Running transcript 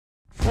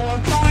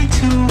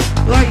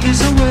Light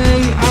years away,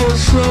 I was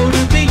slow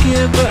to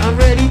begin, but I'm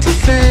ready to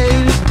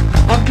fade.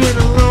 I've been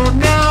alone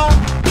now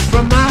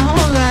for my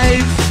whole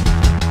life,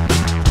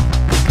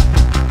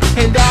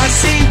 and I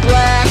see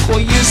black while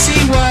you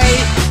see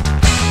white.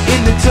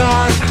 In the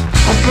dark,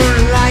 I'll burn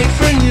a light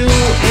for you,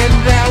 and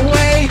that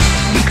way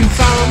you can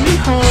follow me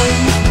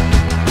home.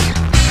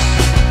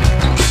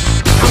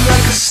 I'm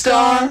like a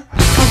star,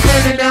 I'm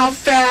burning out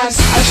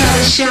fast. I try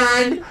to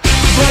shine,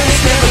 but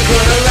it's never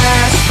gonna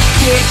last.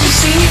 Can't you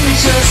see me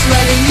just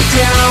letting you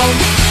down?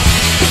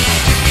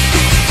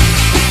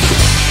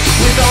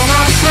 With all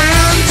my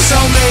friends,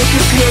 I'll make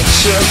a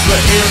picture, but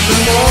in the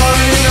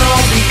morning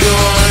I'll be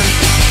gone.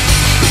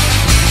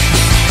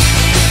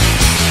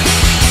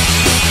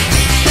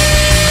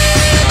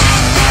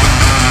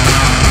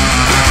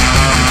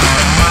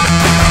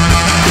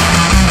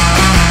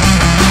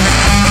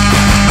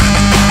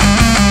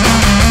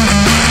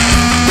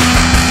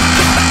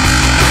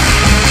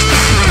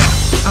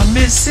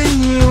 Missing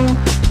you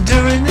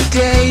during the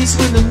days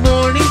when the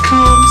morning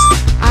comes.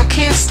 I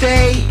can't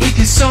stay. If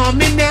you saw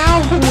me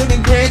now, I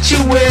wouldn't grant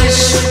your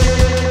wish.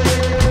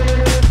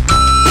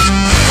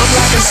 I'm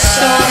like a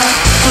star,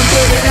 I'm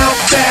burning out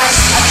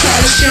fast. I try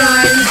to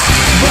shine,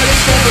 but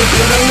it's never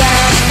gonna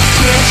last.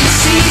 Can't you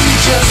see me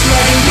just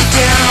letting you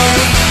down?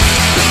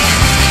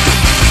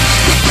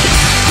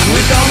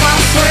 With all my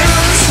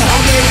friends,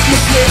 I'll make a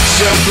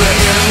picture, but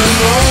in the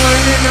morning